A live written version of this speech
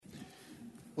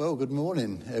Well, good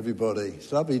morning, everybody.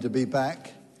 It's lovely to be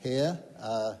back here.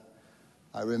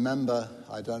 I remember,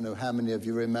 I don't know how many of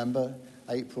you remember,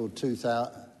 April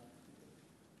 2000.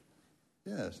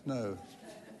 Yes, no,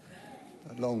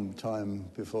 a long time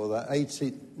before that.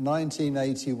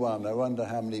 1981. I wonder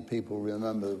how many people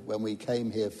remember when we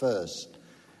came here first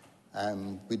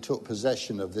and we took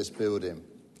possession of this building.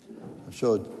 I'm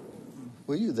sure,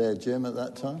 were you there, Jim, at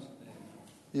that time?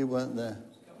 You weren't there.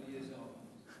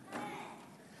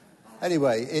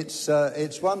 Anyway, it's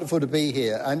wonderful to be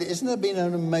here, and isn't it been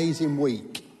an amazing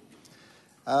week?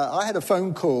 I had a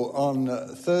phone call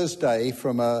on Thursday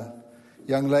from a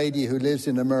young lady who lives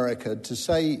in America to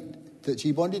say that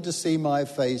she wanted to see my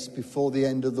face before the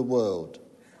end of the world.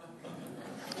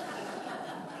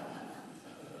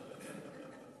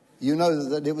 You know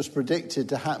that it was predicted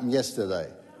to happen yesterday.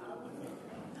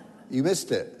 You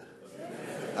missed it.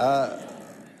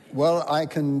 Well, I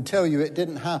can tell you it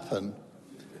didn't happen.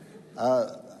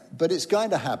 But it's going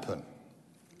to happen.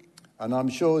 And I'm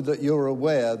sure that you're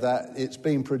aware that it's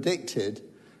been predicted,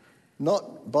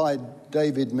 not by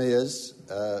David Meades,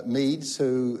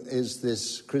 who is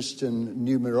this Christian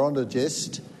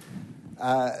numerologist.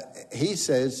 He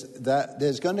says that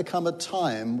there's going to come a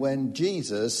time when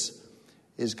Jesus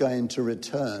is going to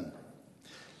return.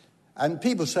 And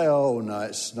people say, oh, no,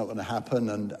 it's not going to happen.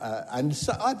 And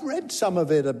so I've read some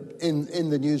of it in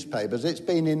the newspapers. It's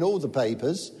been in all the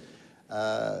papers.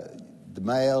 The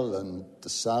Mail and the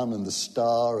Sun and the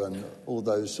Star and all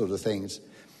those sort of things.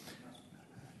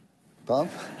 Bob?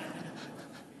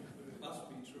 It must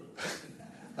be true.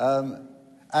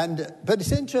 But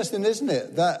it's interesting, isn't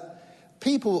it, that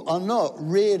people are not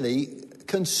really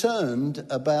concerned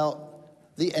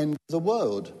about the end of the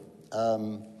world.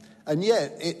 And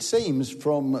yet it seems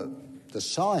from the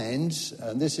signs,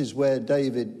 and this is where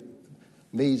David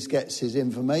Meades gets his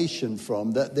information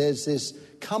from, that there's this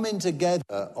coming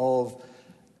together of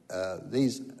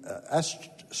these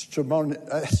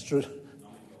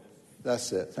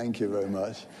that's it, thank you very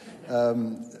much,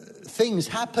 things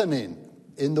happening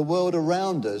in the world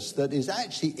around us that is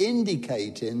actually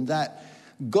indicating that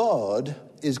God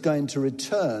is going to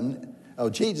return,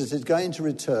 or Jesus is going to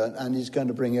return, and he's going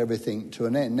to bring everything to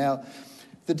an end. Now,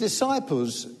 the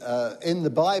disciples in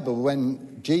the Bible,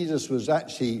 when Jesus was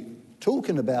actually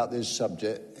talking about this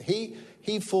subject, he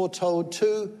foretold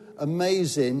two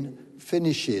amazing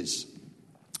finishes.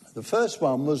 The first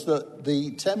one was that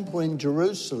the temple in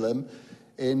Jerusalem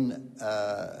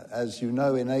as you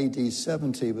know, in AD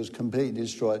 70 was completely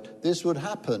destroyed. This would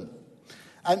happen.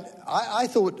 And I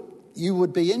thought you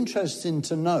would be interested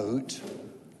to note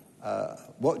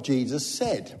what Jesus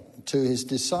said to his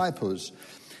disciples.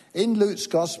 In Luke's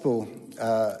Gospel,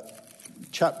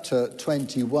 chapter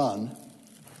 21,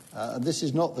 and this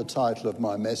is not the title of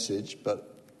my message, but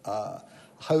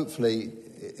hopefully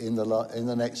in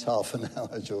the next half an hour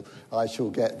I shall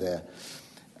get there.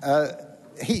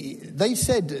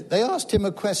 They asked him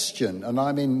a question, and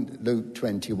I'm in Luke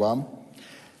 21.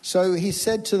 So he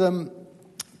said to them,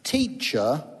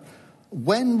 "Teacher,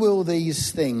 when will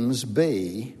these things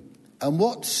be, and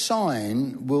what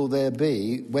sign will there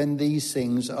be when these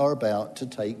things are about to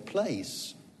take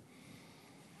place?"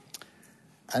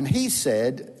 And he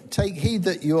said, "Take heed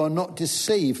that you are not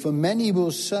deceived, for many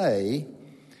will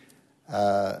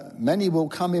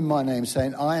come in my name,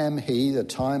 saying, 'I am he, the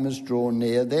time has drawn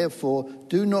near, therefore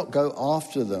do not go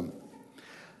after them.'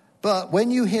 But when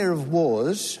you hear of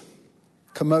wars,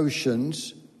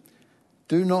 commotions,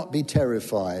 do not be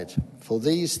terrified, for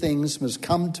these things must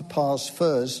come to pass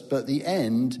first, but the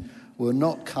end will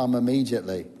not come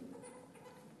immediately.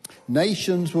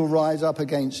 Nations will rise up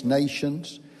against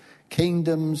nations,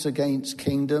 kingdoms against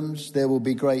kingdoms. There will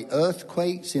be great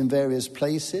earthquakes in various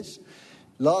places."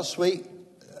 Last week,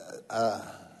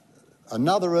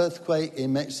 another earthquake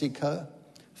in Mexico,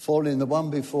 following the one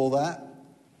before that.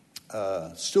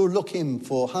 Still looking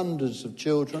for hundreds of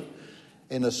children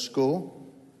in a school.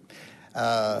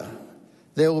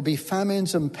 There will be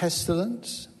famines and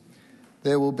pestilence.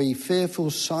 There will be fearful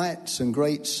sights and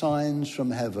great signs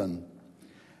from heaven.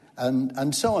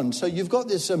 And so on. So you've got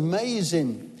this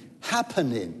amazing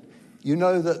happening. You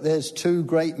know that there's two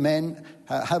great men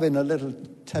having a little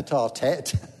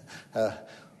tete-a-tete.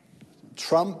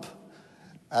 Trump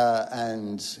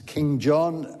and King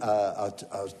John are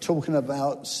talking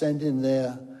about sending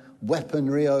their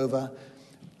weaponry over.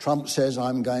 Trump says,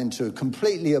 "I'm going to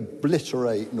completely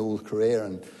obliterate North Korea,"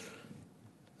 and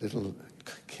little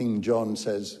Kim Jong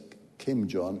says,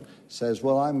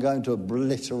 "Well, I'm going to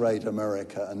obliterate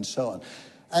America," and so on.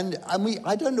 And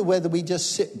I don't know whether we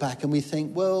just sit back and we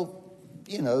think, well,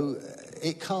 you know,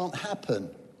 it can't happen.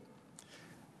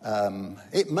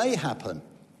 It may happen.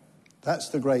 That's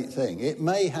the great thing. It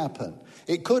may happen.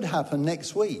 It could happen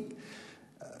next week.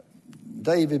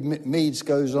 David Meads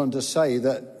goes on to say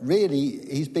that really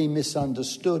he's been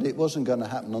misunderstood. It wasn't going to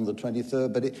happen on the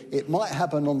 23rd, but it might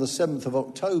happen on the 7th of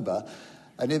October.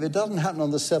 And if it doesn't happen on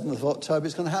the 7th of October,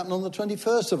 it's going to happen on the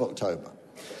 21st of October.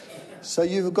 So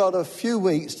you've got a few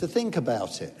weeks to think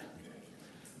about it.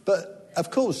 But, of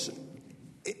course,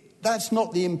 that's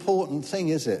not the important thing,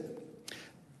 is it?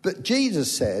 But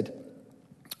Jesus said,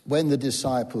 when the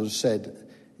disciples said,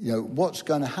 what's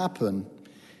going to happen?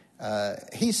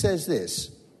 He says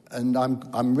this, and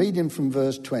I'm reading from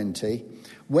verse 20.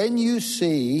 When you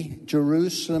see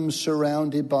Jerusalem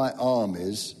surrounded by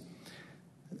armies,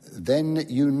 then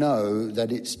you know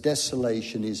that its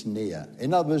desolation is near.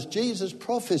 In other words, Jesus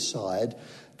prophesied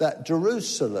that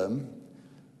Jerusalem,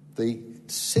 the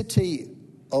city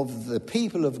of the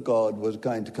people of God, was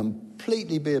going to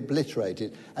completely be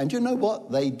obliterated. And you know what?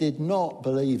 They did not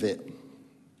believe it.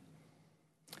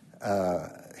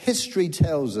 History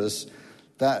tells us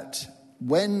that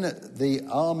when the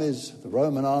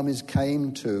Roman armies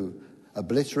came to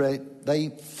obliterate, they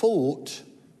fought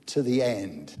to the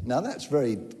end. Now that's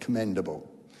very commendable.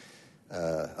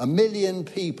 1 million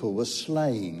people were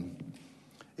slain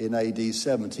in AD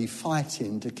 70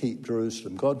 fighting to keep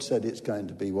Jerusalem. God said it's going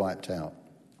to be wiped out.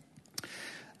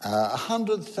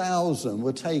 100,000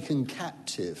 were taken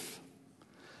captive.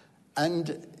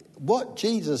 And what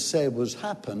Jesus said was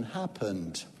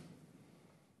happened.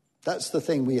 That's the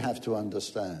thing we have to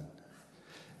understand.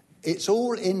 It's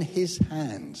all in his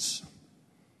hands.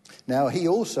 Now, he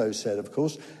also said, of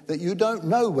course, that you don't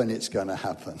know when it's going to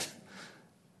happen.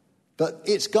 But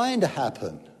it's going to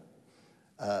happen.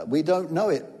 We don't know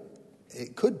it.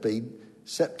 It could be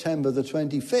September the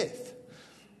 25th,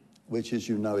 which, as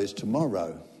you know, is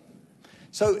tomorrow.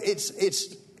 So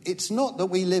it's not that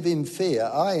we live in fear.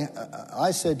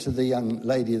 I said to the young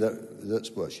lady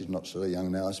that's she's not so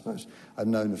young now, I suppose. I've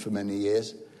known her for many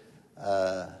years.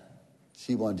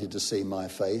 She wanted to see my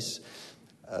face.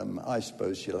 I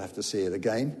suppose she'll have to see it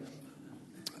again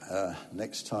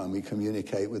next time we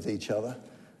communicate with each other.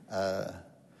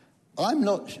 I'm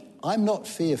not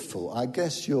fearful. I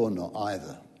guess you're not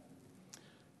either.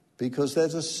 Because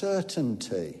there's a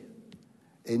certainty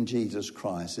in Jesus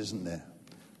Christ, isn't there?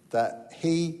 That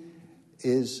he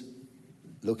is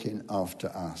looking after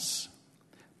us.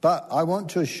 But I want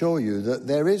to assure you that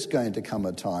there is going to come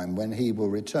a time when he will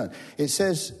return. It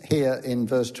says here in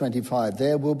verse 25,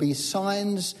 there will be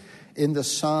signs in the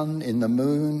sun, in the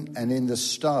moon, and in the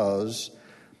stars,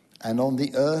 and on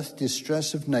the earth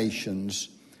distress of nations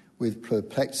with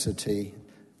perplexity,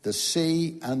 the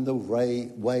sea and the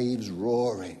waves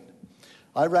roaring.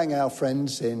 I rang our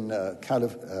friends in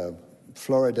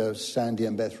Florida, Sandy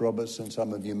and Beth Robertson,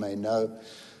 some of you may know.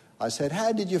 I said,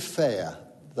 how did you fare?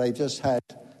 They just had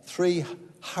 3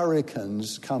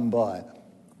 hurricanes come by.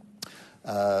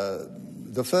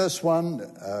 The first one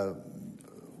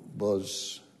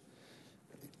was,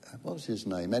 what was his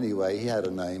name? Anyway, he had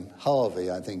a name. Harvey,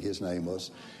 I think his name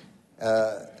was.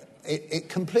 It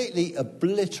completely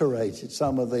obliterated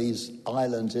some of these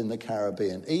islands in the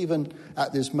Caribbean. Even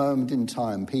at this moment in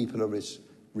time, people are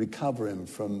recovering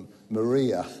from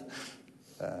Maria.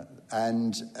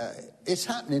 And it's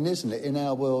happening, isn't it, in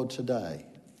our world today?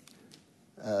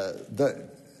 That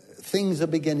things are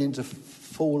beginning to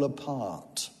fall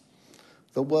apart.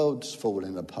 The world's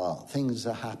falling apart. Things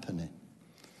are happening.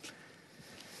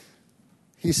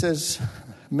 He says,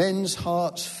 men's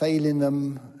hearts failing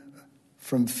them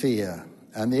from fear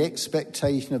and the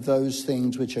expectation of those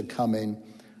things which are coming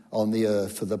on the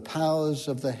earth, for the powers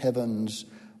of the heavens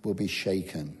will be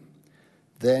shaken.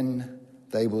 Then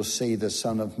they will see the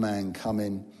Son of Man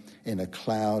coming in a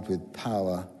cloud with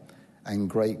power and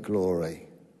great glory.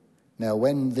 Now,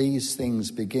 when these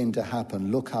things begin to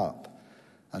happen, look up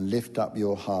and lift up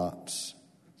your hearts,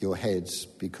 your heads,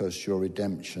 because your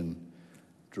redemption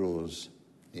draws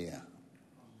near.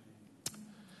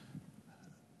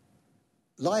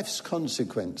 Life's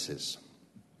consequences.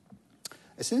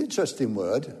 It's an interesting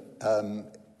word.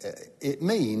 It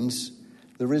means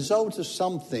the result of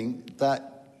something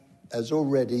that has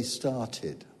already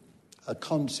started. A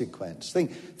consequence.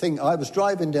 Think. I was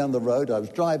driving down the road. I was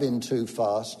driving too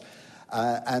fast,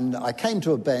 and I came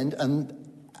to a bend,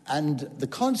 and the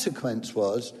consequence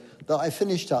was that I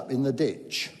finished up in the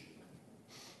ditch.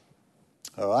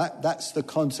 All right, that's the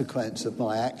consequence of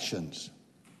my actions.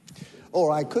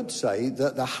 Or I could say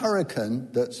that the hurricane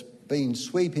that's been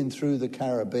sweeping through the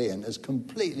Caribbean has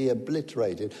completely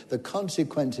obliterated. The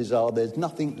consequences are there's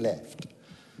nothing left.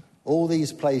 All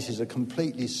these places are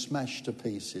completely smashed to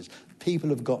pieces. People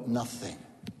have got nothing.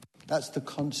 That's the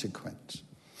consequence.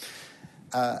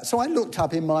 So I looked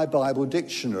up in my Bible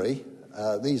dictionary.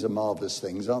 These are marvellous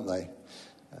things, aren't they?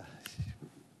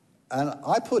 And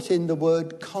I put in the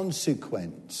word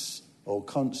consequence or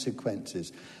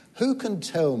consequences. Who can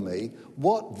tell me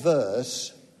what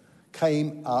verse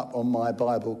came up on my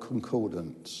Bible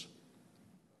concordance?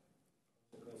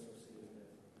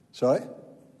 Sorry?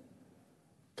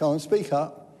 Come on, speak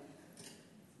up.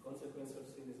 Consequence of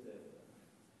sin is death.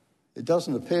 It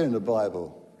doesn't appear in the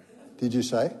Bible. Did you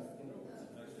say?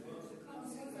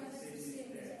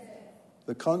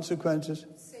 The consequences?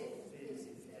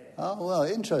 Oh, well,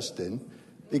 interesting.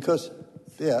 Because,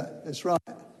 yeah, it's right.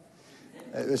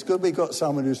 It's good we got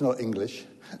someone who's not English.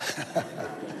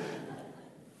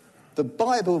 The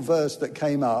Bible verse that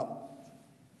came up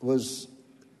was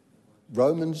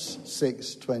Romans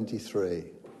 6:23.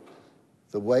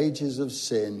 The wages of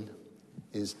sin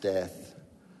is death,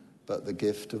 but the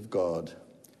gift of God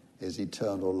is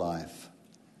eternal life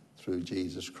through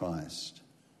Jesus Christ,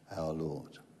 our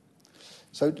Lord.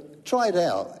 So try it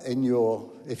out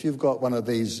if you've got one of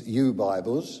these U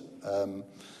Bibles,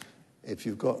 if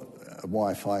you've got a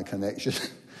Wi-Fi connection,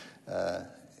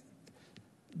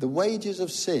 the wages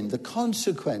of sin, the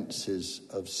consequences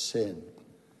of sin.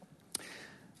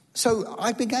 So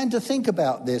I began to think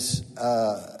about this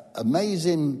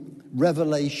amazing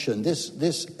revelation, this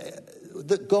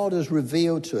that God has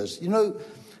revealed to us. You know,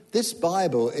 this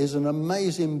Bible is an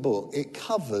amazing book. It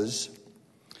covers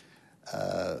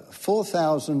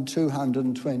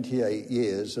 4,228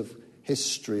 years of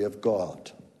history of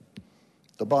God.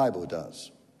 The Bible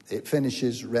does. It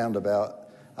finishes round about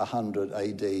 100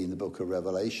 AD in the book of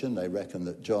Revelation. They reckon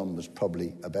that John was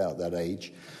probably about that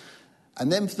age.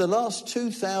 And then for the last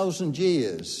 2,000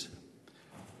 years,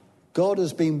 God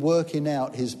has been working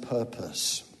out his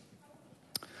purpose.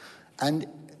 And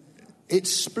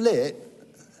it's split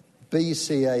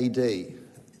BC AD.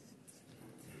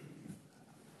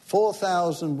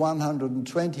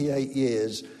 4,128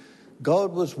 years,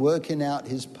 God was working out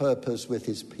his purpose with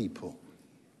his people,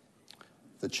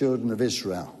 the children of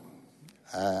Israel.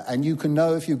 And you can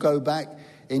know if you go back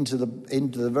into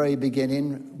the very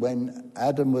beginning when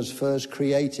Adam was first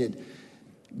created.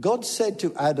 God said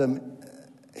to Adam,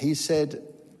 he said,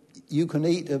 you can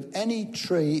eat of any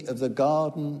tree of the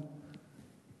garden,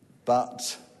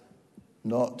 but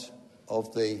not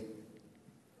of the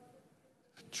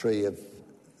tree of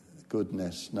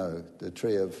goodness. No, the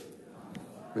tree of,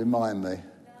 remind me.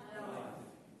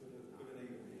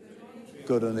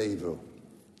 Good and evil.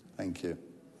 Thank you.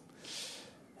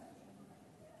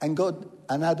 And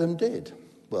Adam did.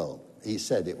 Well, he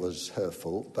said it was her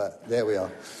fault, but there we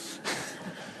are.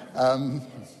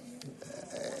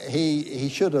 He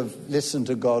should have listened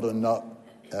to God and not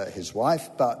his wife,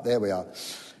 but there we are.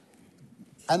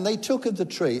 And they took of the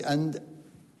tree, and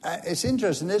it's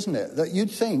interesting, isn't it, that you'd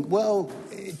think, well,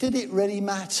 did it really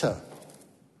matter?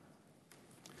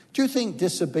 Do you think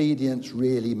disobedience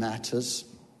really matters?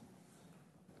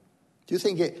 Do you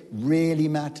think it really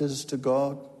matters to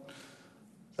God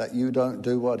that you don't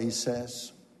do what he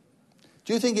says?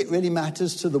 Do you think it really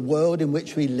matters to the world in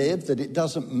which we live, that it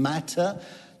doesn't matter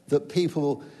that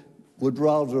people would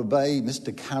rather obey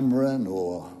Mr. Cameron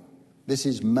or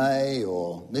Mrs. May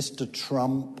or Mr.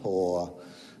 Trump or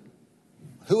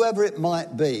whoever it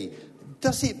might be?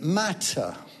 Does it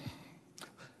matter?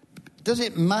 Does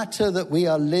it matter that we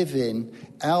are living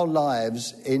our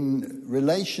lives in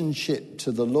relationship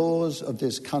to the laws of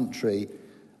this country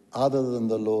other than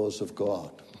the laws of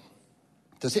God?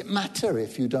 Does it matter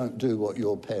if you don't do what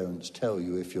your parents tell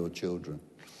you if you're children?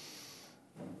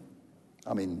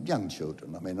 I mean, young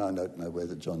children. I mean, I don't know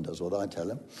whether John does what I tell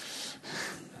him.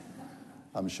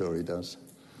 I'm sure he does,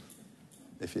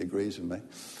 if he agrees with me.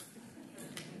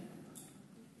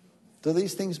 Do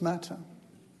these things matter?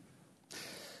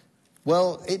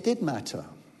 Well, it did matter.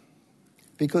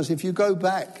 Because if you go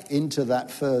back into that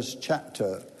first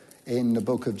chapter in the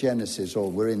book of Genesis,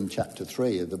 or we're in chapter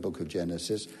 3 of the book of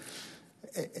Genesis,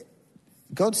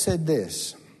 God said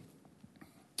this.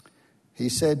 He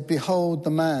said, behold,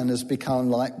 the man has become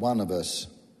like one of us,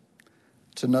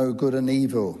 to know good and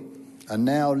evil. And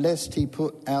now lest he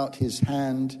put out his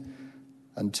hand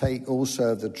and take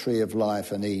also of the tree of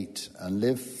life and eat and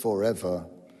live forever.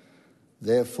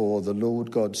 Therefore the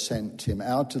Lord God sent him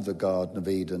out of the Garden of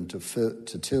Eden to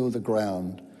till the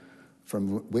ground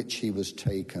from which he was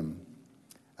taken.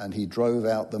 And he drove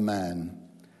out the man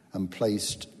and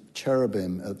placed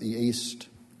cherubim at the east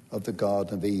of the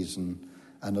Garden of Eden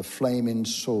and a flaming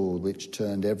sword which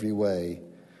turned every way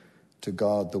to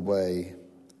guard the way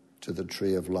to the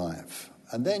tree of life.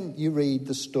 And then you read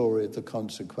the story of the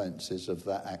consequences of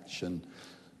that action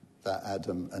that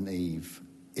Adam and Eve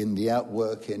in the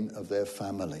outworking of their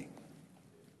family.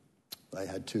 They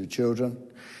had 2 children,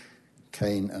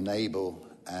 Cain and Abel,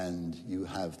 and you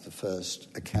have the first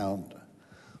account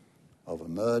of a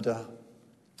murder.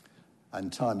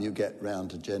 And time you get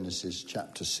round to Genesis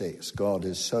chapter 6, God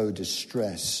is so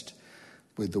distressed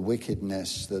with the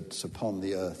wickedness that's upon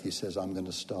the earth, he says, I'm going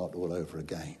to start all over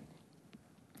again.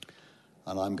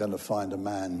 And I'm going to find a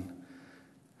man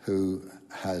who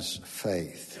has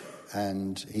faith.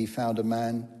 And he found a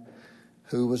man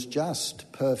who was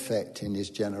just, perfect in his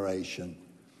generation.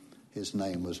 His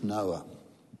name was Noah.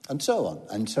 And so on.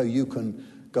 And so you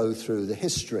can go through the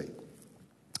history.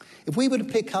 If we were to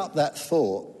pick up that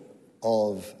thought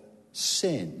of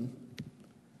sin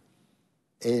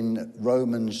in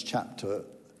Romans chapter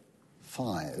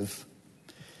 5,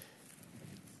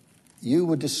 you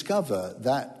would discover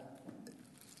that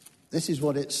this is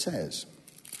what it says.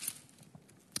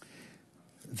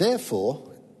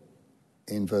 Therefore,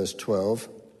 in verse 12,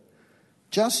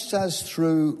 just as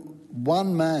through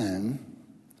one man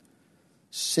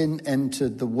sin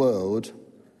entered the world,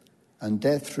 and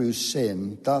death through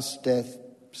sin, thus death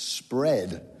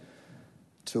spread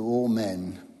to all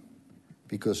men,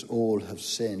 because all have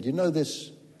sinned. You know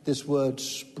this word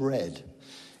spread?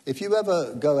 If you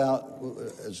ever go out,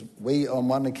 as we on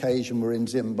one occasion were in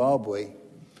Zimbabwe,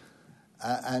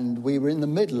 and we were in the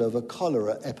middle of a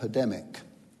cholera epidemic.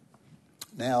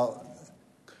 Now,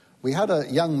 we had a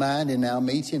young man in our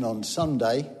meeting on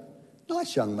Sunday,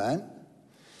 nice young man,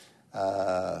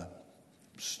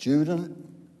 student.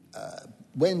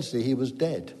 Wednesday he was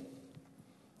dead,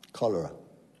 cholera.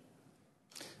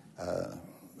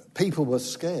 People were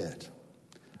scared.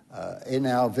 In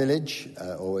our village,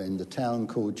 or in the town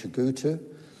called Chigutu,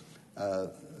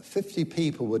 50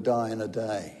 people were dying a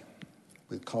day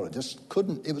with cholera. Just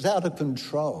couldn't, it was out of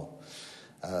control.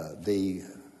 The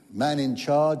man in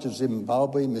charge of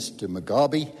Zimbabwe, Mr.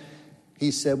 Mugabe,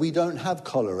 he said, we don't have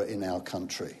cholera in our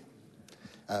country.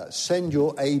 Send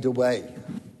your aid away.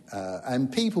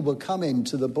 And people were coming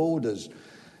to the borders.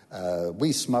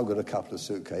 We smuggled a couple of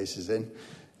suitcases in.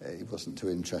 He wasn't too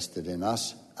interested in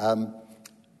us.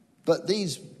 But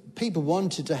these people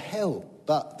wanted to help,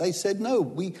 but they said, no,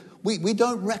 we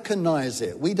don't recognize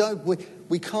it.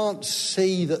 We can't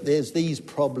see that there's these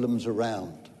problems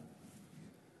around.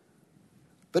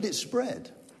 But it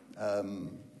spread.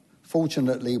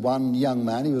 Fortunately, one young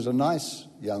man, he was a nice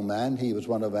young man, he was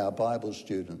one of our Bible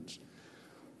students.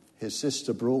 His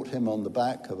sister brought him on the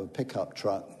back of a pickup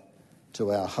truck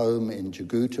to our home in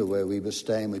Chigutu, where we were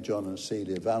staying with John and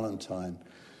Celia Valentine,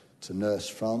 to nurse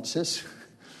Francis.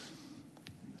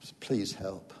 Please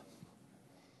help.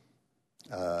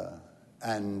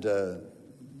 And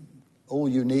all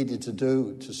you needed to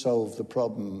do to solve the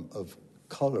problem of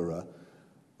cholera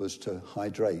was to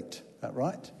hydrate. Is that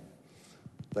right?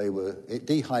 It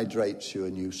dehydrates you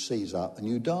and you seize up and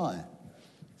you die.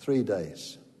 3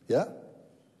 days. Yeah?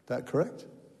 That correct?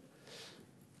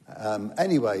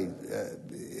 Anyway,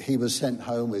 he was sent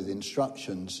home with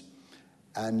instructions,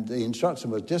 and the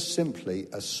instruction was just simply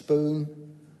a spoon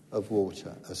of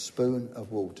water, a spoon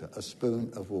of water, a spoon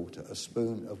of water, a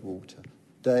spoon of water,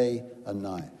 day and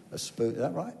night. A spoon, is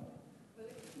that right?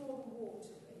 But it's more than water,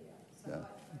 yeah. Yeah.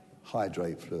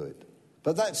 Hydrate fluid.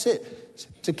 But that's it.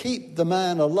 To keep the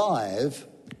man alive,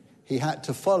 he had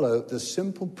to follow the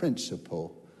simple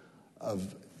principle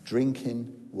of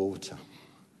drinking water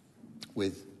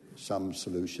with some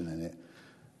solution in it.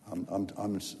 I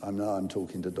know I'm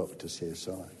talking to doctors here,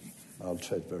 so I'll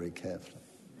tread very carefully.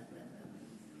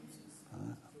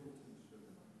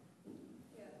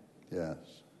 Yes.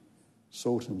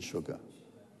 Salt and sugar.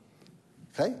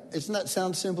 Okay? Doesn't that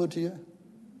sound simple to you?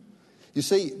 You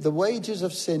see, the wages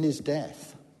of sin is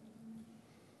death.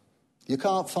 You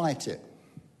can't fight it.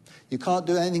 You can't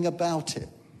do anything about it.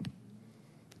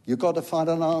 You've got to find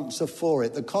an answer for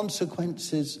it. The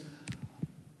consequences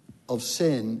of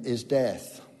sin is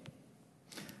death.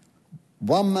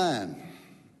 One man.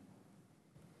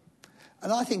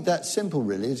 And I think that's simple,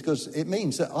 really, is because it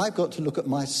means that I've got to look at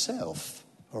myself,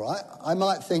 all right? I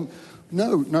might think,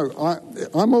 no,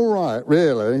 I'm all right,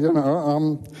 really. You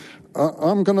know,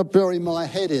 I'm going to bury my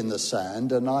head in the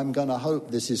sand and I'm going to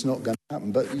hope this is not going to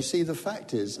happen. But you see, the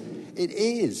fact is, it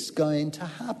is going to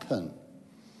happen.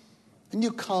 And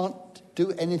you can't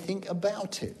do anything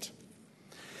about it.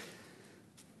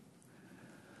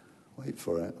 Wait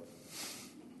for it.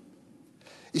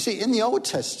 You see, in the Old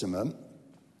Testament,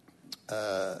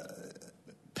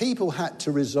 people had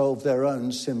to resolve their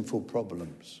own sinful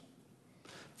problems.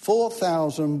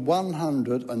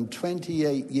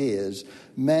 4,128 years,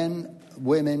 men,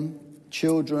 women,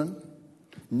 children,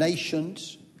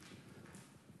 nations,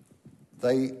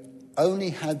 They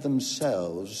only had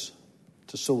themselves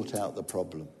to sort out the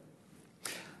problem.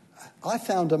 I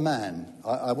found a man,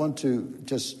 I want to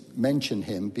just mention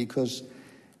him because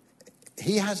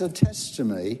he has a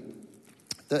testimony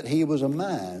that he was a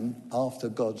man after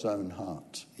God's own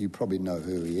heart. You probably know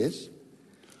who he is.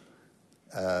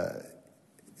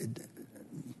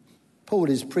 Paul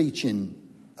is preaching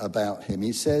about him.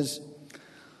 He says,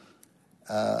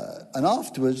 and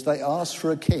afterwards they asked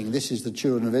for a king. This is the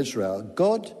children of Israel.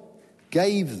 God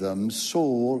gave them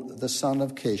Saul, the son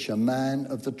of Kish, a man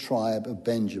of the tribe of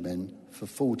Benjamin, for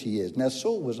 40 years. Now,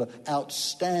 Saul was an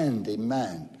outstanding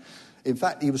man. In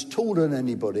fact, he was taller than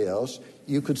anybody else.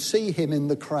 You could see him in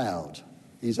the crowd.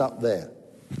 He's up there.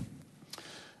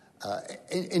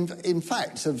 In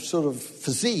fact, of sort of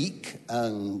physique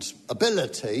and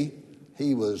ability,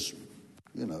 he was,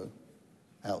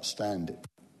 outstanding.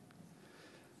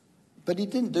 But he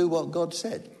didn't do what God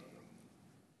said.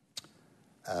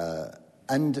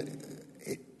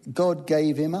 God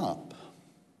gave him up,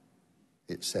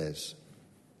 it says.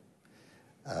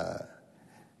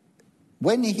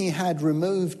 When he had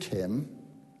removed him,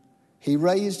 he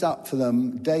raised up for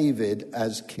them David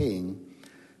as king,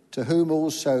 to whom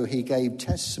also he gave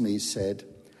testimony, said,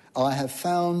 I have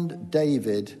found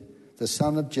David, the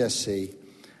son of Jesse,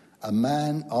 a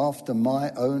man after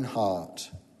my own heart,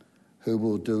 who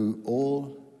will do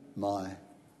all my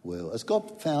will. Has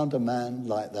God found a man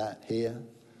like that here,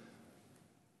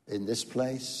 in this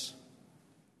place,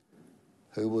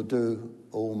 who will do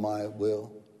all my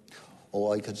will?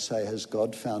 Or I could say, has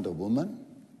God found a woman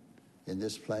in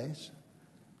this place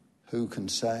who can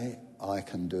say, I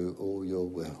can do all your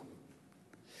will?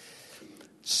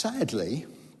 Sadly,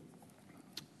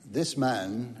 this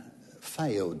man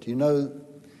failed.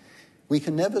 We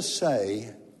can never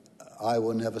say, I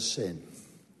will never sin.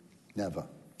 Never.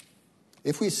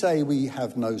 If we say we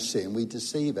have no sin, we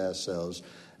deceive ourselves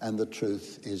and the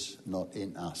truth is not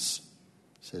in us,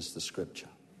 says the scripture.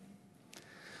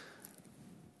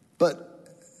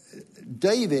 But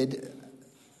David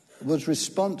was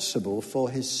responsible for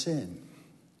his sin.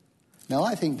 Now,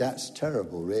 I think that's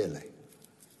terrible, really,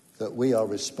 that we are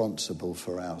responsible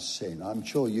for our sin. I'm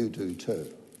sure you do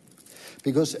too.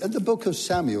 Because in the book of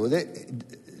Samuel,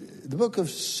 the book of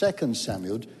 2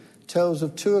 Samuel tells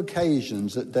of two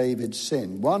occasions that David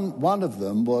sinned. One of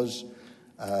them was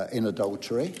in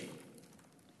adultery.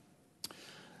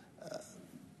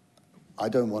 I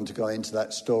don't want to go into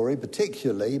that story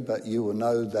particularly, but you will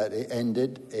know that it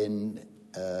ended in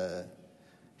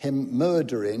him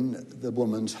murdering the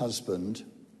woman's husband,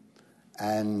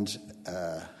 and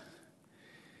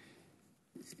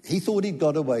he thought he'd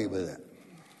got away with it.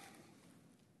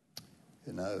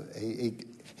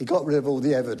 He got rid of all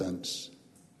the evidence.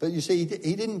 But you see,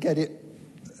 he didn't get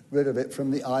rid of it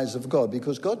from the eyes of God,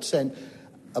 because God sent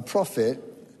a prophet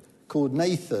called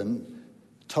Nathan,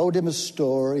 told him a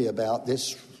story about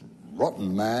this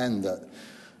rotten man that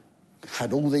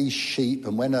had all these sheep,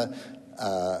 and when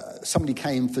somebody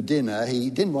came for dinner,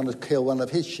 he didn't want to kill one of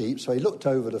his sheep, so he looked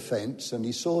over the fence and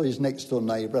he saw his next door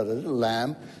neighbour had a little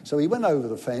lamb, so he went over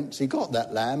the fence, he got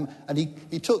that lamb, and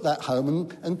he took that home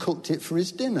and cooked it for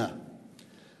his dinner.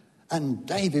 And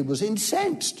David was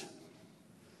incensed.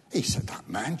 He said, that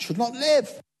man should not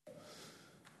live.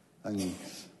 And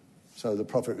so the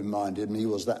prophet reminded him he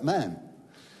was that man.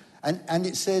 And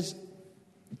it says,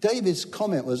 David's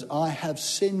comment was, I have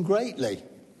sinned greatly.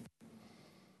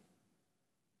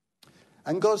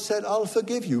 And God said, I'll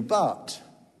forgive you, but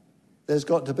there's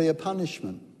got to be a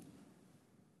punishment.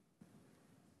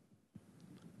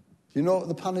 Do you know what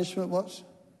the punishment was?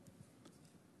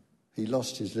 He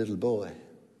lost his little boy.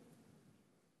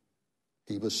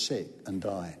 He was sick and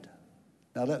died.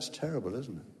 Now that's terrible,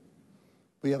 isn't it?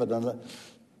 We have a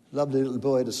lovely little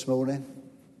boy this morning.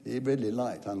 He really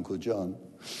liked Uncle John.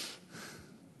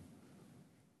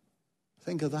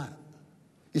 Think of that.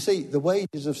 You see, the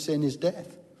wages of sin is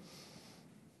death.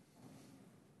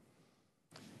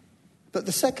 But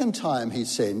the second time he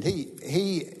sinned,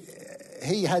 he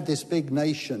had this big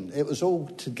nation. It was all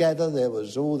together. There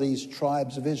was all these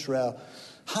tribes of Israel,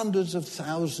 hundreds of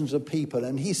thousands of people.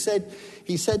 And he said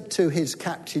to his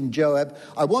captain Joab,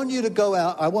 I want you to go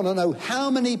out. I want to know how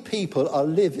many people are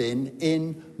living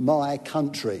in my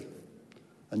country.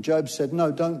 And Joab said, no,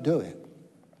 don't do it.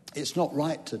 It's not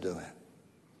right to do it.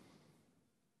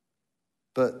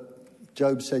 But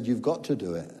Job said, you've got to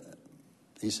do it.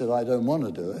 He said, I don't want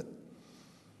to do it.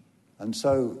 And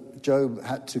so Job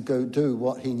had to go do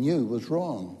what he knew was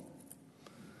wrong.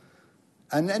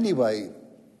 And anyway,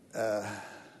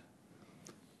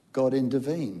 God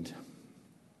intervened.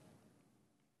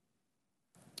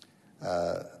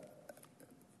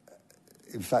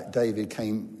 in fact, David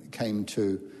came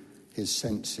to his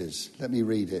senses. Let me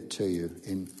read it to you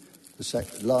in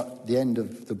the end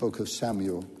of the book of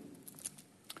Samuel.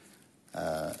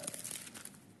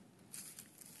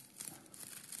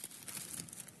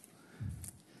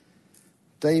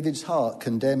 David's heart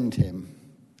condemned him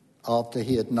after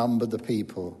he had numbered the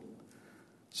people.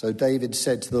 So David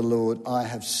said to the Lord, I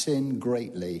have sinned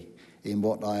greatly in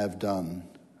what I have done.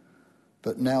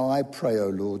 But now I pray, O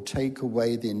Lord, take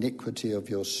away the iniquity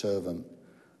of your servant,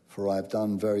 for I have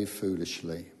done very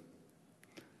foolishly.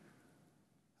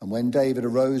 And when David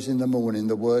arose in the morning,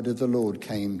 the word of the Lord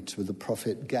came to the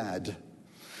prophet Gad,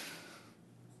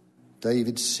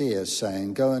 David's seer,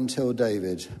 saying, Go and tell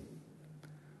David,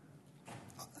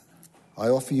 I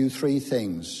offer you 3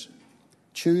 things.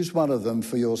 Choose one of them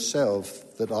for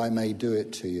yourself, that I may do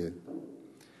it to you.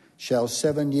 Shall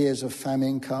 7 years of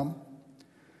famine come?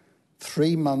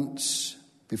 3 months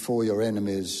before your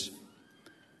enemies,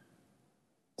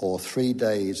 or 3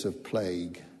 days of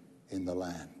plague in the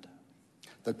land?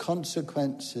 The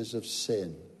consequences of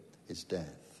sin is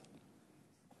death.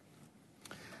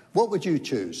 What would you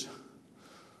choose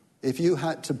if you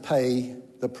had to pay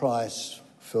the price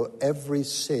for every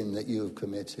sin that you have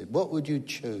committed? What would you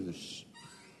choose?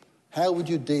 How would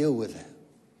you deal with it?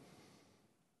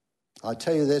 I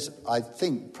tell you this, I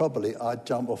think probably I'd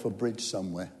jump off a bridge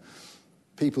somewhere.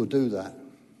 People do that.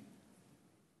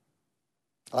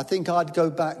 I think I'd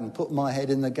go back and put my head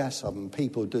in the gas oven.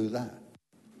 People do that.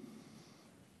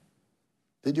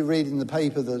 Did you read in the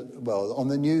paper on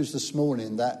the news this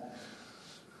morning that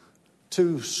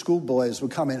 2 schoolboys were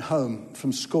coming home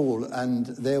from school and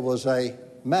there was a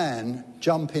man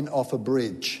jumping off a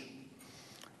bridge?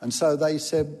 And so they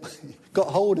said, got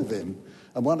hold of him,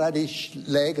 and one had his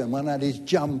leg and one had his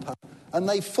jumper, and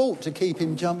they fought to keep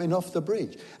him jumping off the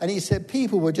bridge. And he said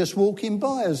people were just walking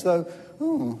by as though,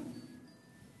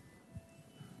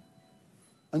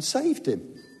 and saved him.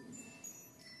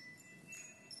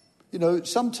 You know,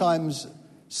 sometimes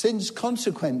sin's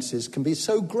consequences can be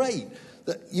so great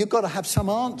that you've got to have some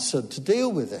answer to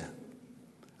deal with it.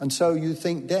 And so you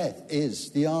think death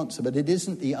is the answer, but it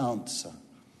isn't the answer.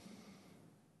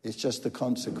 It's just the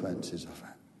consequences of it.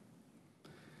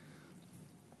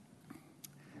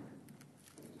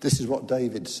 This is what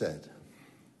David said.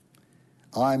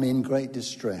 I'm in great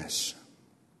distress.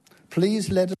 Please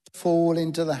let us fall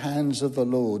into the hands of the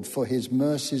Lord, for his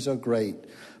mercies are great,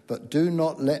 but do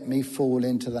not let me fall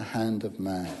into the hand of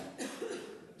man.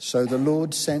 So the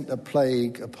Lord sent a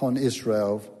plague upon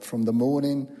Israel from the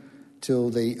morning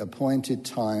till the appointed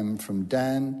time, from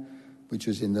Dan, which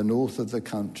was in the north of the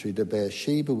country, to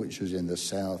Beersheba, which was in the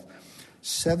south.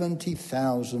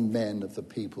 70,000 men of the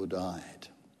people died.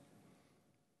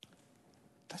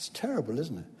 That's terrible,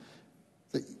 isn't it?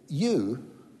 That you,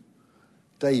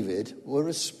 David, were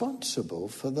responsible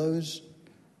for those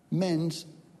men's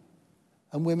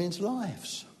and women's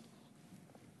lives.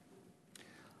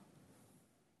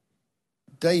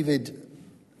 David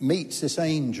meets this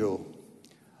angel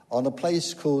on a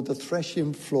place called the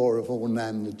threshing floor of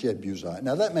Ornan the Jebusite.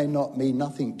 Now, that may not mean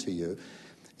nothing to you.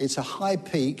 It's a high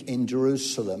peak in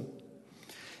Jerusalem.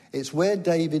 It's where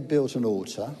David built an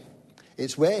altar.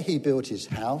 It's where he built his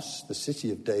house, the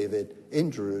city of David,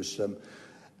 in Jerusalem.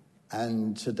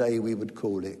 And today we would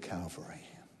call it Calvary.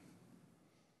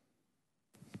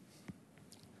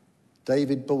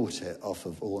 David bought it off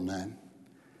of Ornan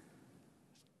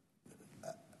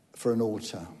for an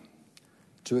altar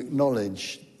to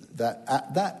acknowledge that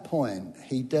at that point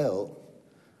he dealt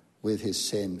with his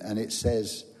sin, and it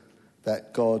says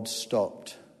that God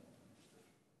stopped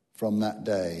from that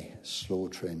day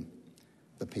slaughtering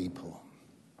the people.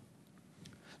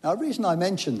 Now, the reason I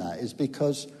mention that is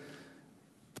because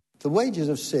the wages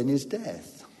of sin is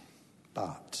death.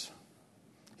 But,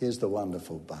 here's the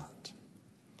wonderful but.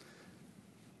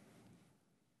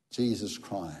 Jesus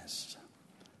Christ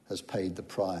has paid the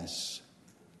price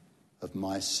of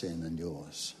my sin and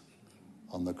yours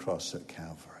on the cross at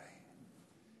Calvary.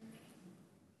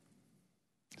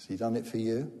 Has he done it for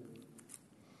you?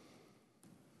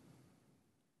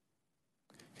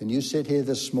 Can you sit here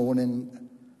this morning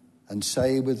and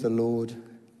say with the Lord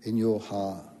in your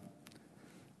heart,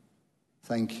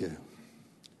 thank you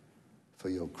for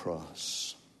your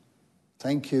cross.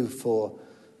 Thank you for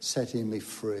setting me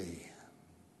free.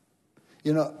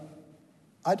 You know,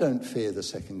 I don't fear the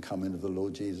second coming of the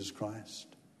Lord Jesus Christ.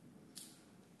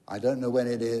 I don't know when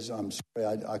it is. I'm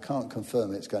sorry, I can't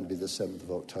confirm it's going to be the 7th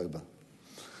of October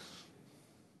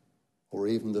or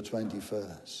even the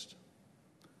 21st.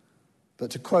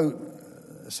 But to quote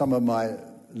some of my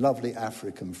lovely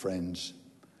African friends,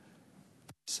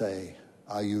 say,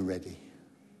 are you ready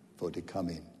for the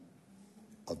coming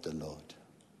of the Lord.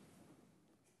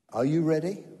 Are you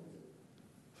ready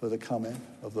for the coming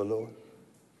of the Lord?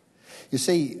 You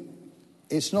see,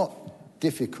 it's not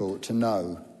difficult to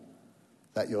know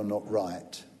that you're not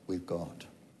right with God.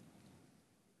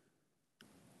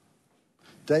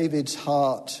 David's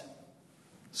heart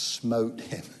smote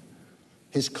him.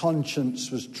 His conscience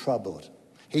was troubled.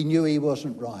 He knew he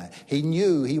wasn't right. He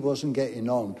knew he wasn't getting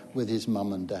on with his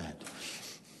mum and dad,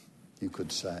 you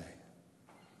could say.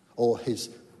 Or his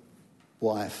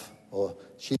wife, or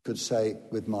she could say,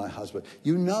 with my husband.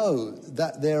 You know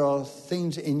that there are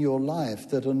things in your life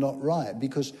that are not right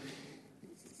because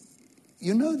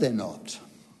you know they're not.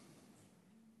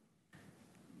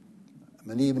 I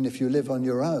mean, even if you live on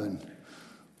your own,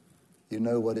 you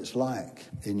know what it's like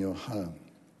in your home.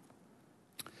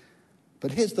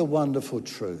 But here's the wonderful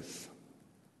truth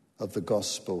of the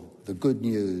gospel, the good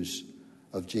news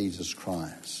of Jesus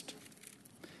Christ.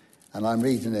 And I'm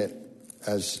reading it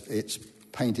as it's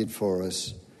painted for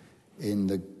us in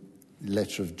the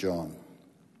letter of John.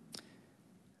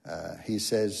 He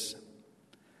says,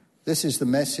 "This is the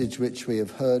message which we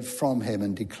have heard from him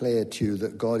and declared to you,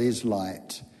 that God is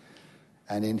light,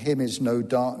 and in him is no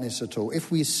darkness at all. If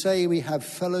we say we have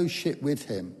fellowship with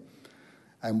him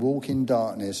and walk in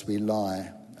darkness, we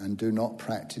lie and do not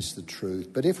practice the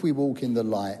truth. But if we walk in the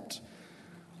light,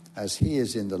 as he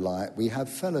is in the light, we have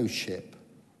fellowship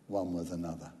one with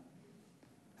another."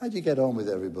 How do you get on with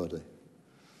everybody?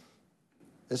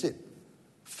 Is it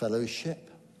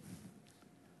fellowship?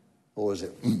 Or is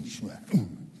it...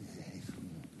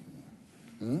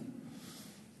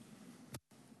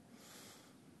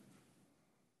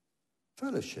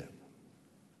 Fellowship.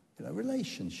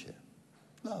 Relationship.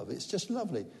 Love. It's just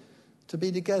lovely to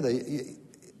be together. It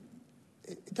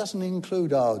doesn't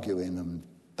include arguing and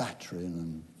battering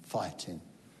and fighting.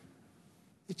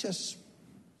 It just...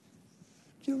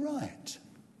 You're right.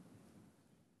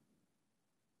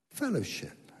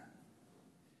 Fellowship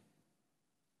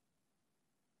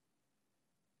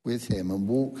with him and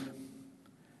walk.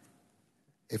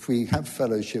 If we have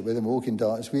fellowship with him, walk in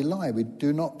darkness, we lie. We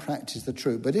do not practice the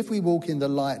truth. But if we walk in the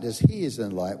light as he is in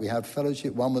the light, we have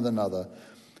fellowship one with another.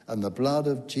 And the blood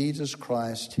of Jesus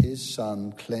Christ, his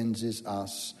Son, cleanses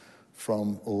us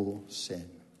from all sin.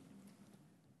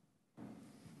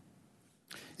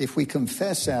 If we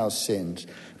confess our sins,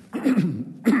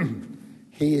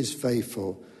 he is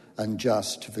faithful and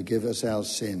just to forgive us our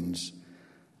sins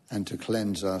and to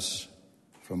cleanse us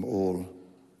from all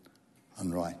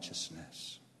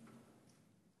unrighteousness.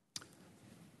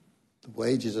 The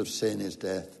wages of sin is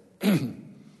death,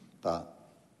 but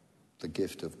the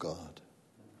gift of God.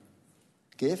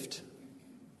 Gift?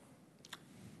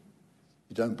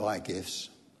 You don't buy gifts.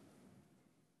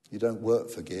 You don't work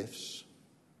for gifts.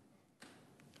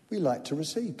 We like to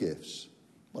receive gifts.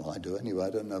 Well, I do anyway. I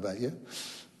don't know about you.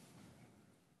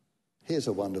 Here's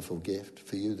a wonderful gift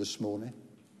for you this morning.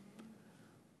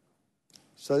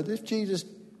 So that if Jesus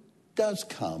does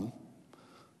come,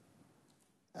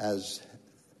 as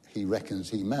he reckons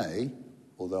he may,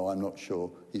 although I'm not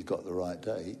sure he's got the right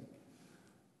date,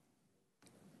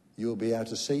 you'll be able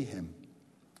to see him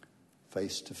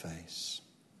face to face.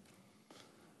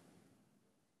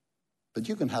 But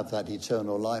you can have that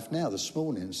eternal life now, this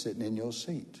morning, sitting in your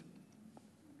seat.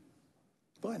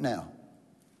 Right now.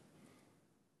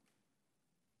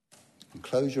 And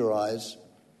close your eyes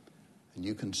and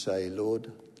you can say,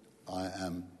 Lord, I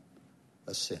am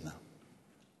a sinner.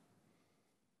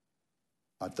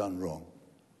 I've done wrong.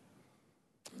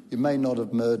 You may not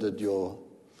have murdered the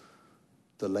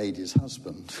lady's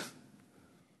husband.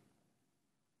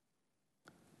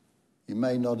 You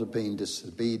may not have been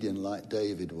disobedient like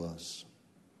David was.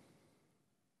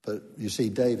 But you see,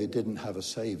 David didn't have a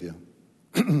saviour.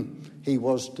 He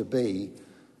was to be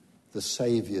the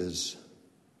Saviour's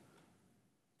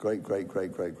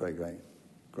great-great-great-great-great-great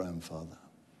grandfather.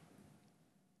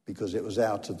 Because it was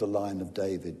out of the line of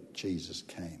David Jesus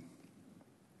came.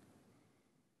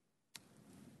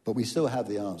 But we still have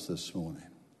the answer this morning.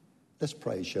 Let's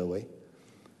pray, shall we?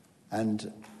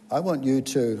 And I want you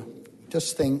to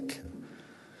just think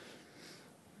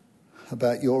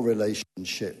about your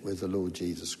relationship with the Lord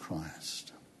Jesus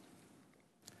Christ.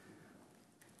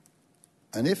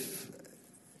 And if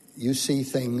you see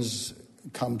things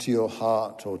come to your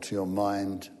heart or to your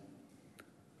mind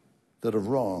that are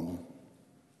wrong,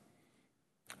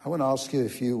 I want to ask you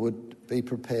if you would be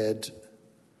prepared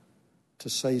to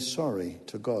say sorry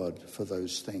to God for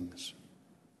those things,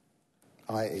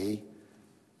 i.e.,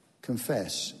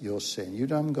 confess your sin. You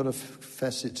haven't got to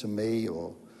confess it to me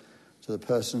or to the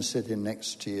person sitting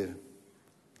next to you.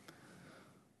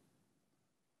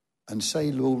 and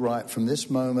say, Lord, right from this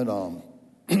moment on,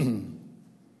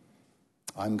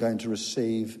 I'm going to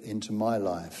receive into my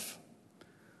life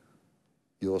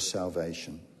your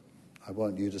salvation. I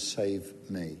want you to save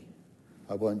me.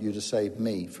 I want you to save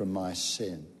me from my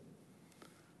sin.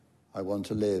 I want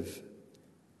to live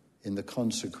in the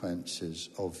consequences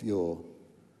of your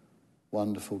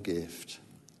wonderful gift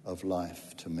of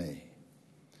life to me.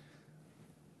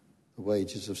 The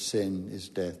wages of sin is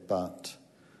death, but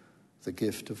the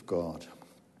gift of God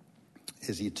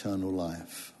is eternal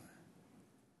life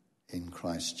in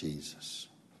Christ Jesus.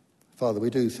 Father, we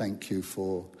do thank you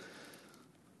for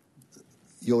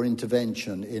your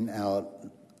intervention in our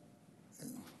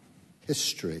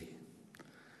history.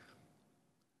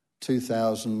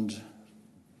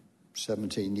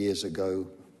 2017 years ago,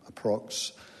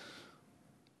 approx,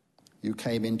 you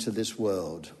came into this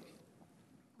world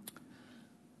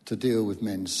to deal with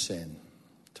men's sin,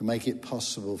 to make it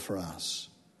possible for us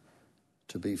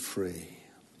to be free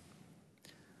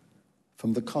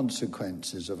from the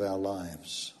consequences of our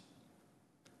lives.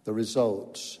 The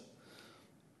results,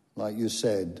 like you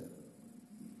said,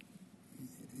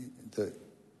 that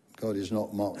God is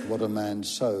not mocked. What a man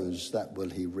sows, that will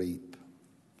he reap.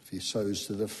 If he sows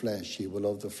to the flesh, he will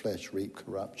of the flesh reap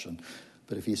corruption.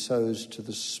 But if he sows to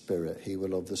the Spirit, he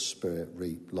will of the Spirit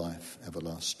reap life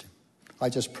everlasting. I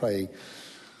just pray,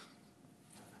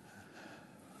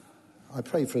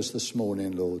 for us this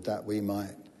morning, Lord, that we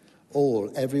might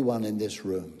everyone in this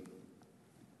room,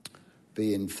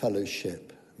 be in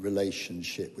fellowship,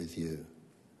 relationship with you.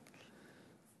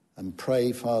 And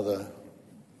pray, Father,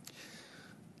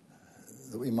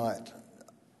 that we might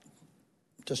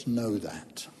just know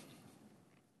that.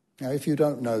 Now, if you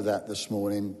don't know that this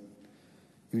morning,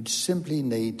 you'd simply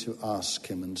need to ask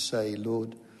him and say,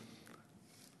 Lord,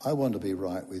 I want to be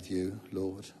right with you,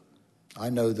 Lord. I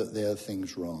know that there are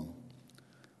things wrong.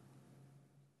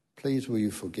 Please will you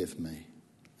forgive me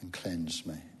and cleanse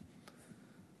me.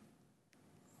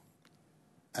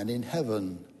 And in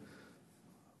heaven,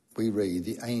 we read,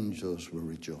 the angels will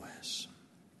rejoice.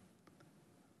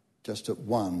 Just at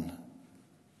one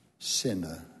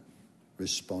sinner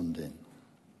responding.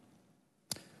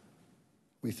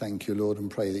 We thank you, Lord,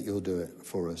 and pray that you'll do it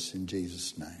for us in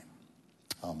Jesus' name.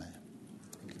 Amen.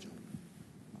 Thank you, John.